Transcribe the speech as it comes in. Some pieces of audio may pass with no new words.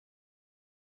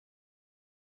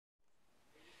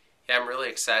Yeah, I'm really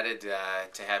excited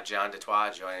to have John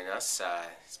DuToit joining us.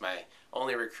 He's my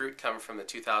only recruit coming from the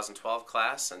 2012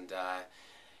 class, and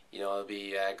it'll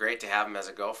be great to have him as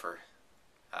a Gopher.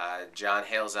 John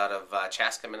hails out of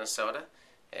Chaska, Minnesota,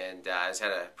 and has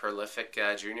had a prolific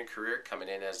junior career, coming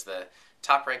in as the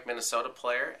top-ranked Minnesota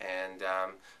player and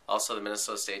also the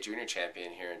Minnesota State Junior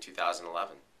Champion here in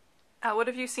 2011. What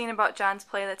have you seen about John's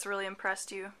play that's really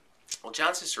impressed you? Well,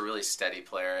 John's just a really steady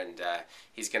player, and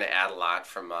he's going to add a lot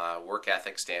from a work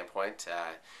ethic standpoint.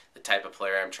 The type of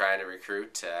player I'm trying to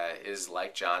recruit is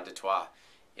like John DuToit.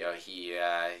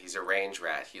 He's a range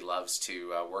rat. He loves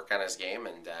to work on his game,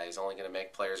 and he's only going to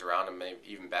make players around him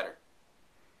even better.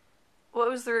 What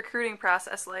was the recruiting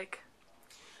process like?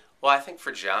 Well, I think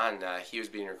for John, he was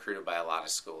being recruited by a lot of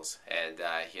schools, and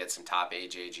he had some top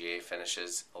AJGA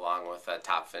finishes along with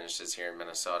top finishes here in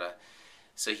Minnesota.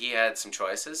 So he had some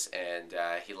choices, and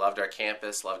he loved our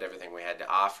campus, loved everything we had to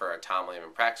offer. Our Tom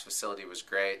Lehman practice facility was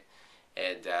great,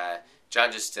 and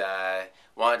John just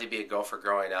wanted to be a Gopher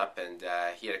growing up, and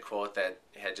he had a quote that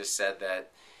had just said that,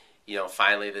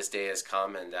 finally this day has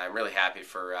come, and I'm really happy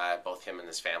for both him and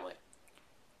his family.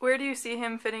 Where do you see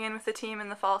him fitting in with the team in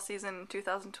the fall season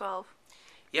 2012?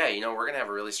 Yeah, we're going to have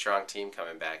a really strong team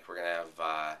coming back. We're going to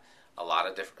have a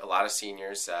lot of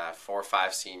seniors, 4 or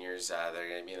 5 seniors that are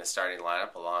going to be in the starting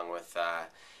lineup, along with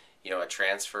a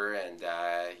transfer and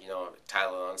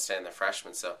Tyler Lowenstein, the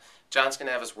freshman. So John's going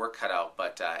to have his work cut out,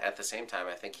 but at the same time,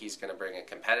 I think he's going to bring a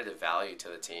competitive value to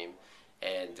the team,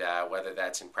 and whether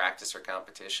that's in practice or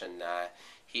competition,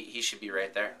 he should be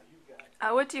right there.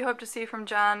 What do you hope to see from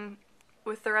John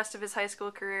with the rest of his high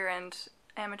school career and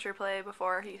amateur play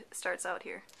before he starts out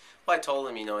here? Well, I told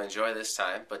him, enjoy this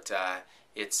time, but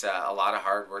it's a lot of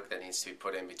hard work that needs to be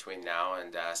put in between now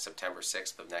and September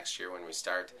 6th of next year when we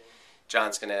start.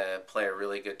 John's going to play a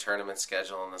really good tournament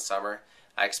schedule in the summer.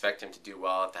 I expect him to do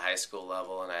well at the high school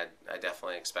level, and I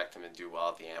definitely expect him to do well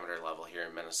at the amateur level here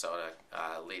in Minnesota,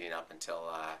 leading up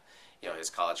until his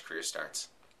college career starts.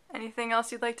 Anything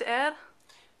else you'd like to add?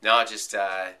 No, just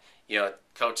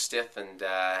Coach Stith and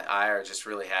I are just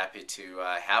really happy to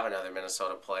have another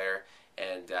Minnesota player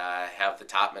and have the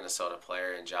top Minnesota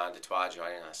player in John DuToit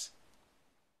joining us.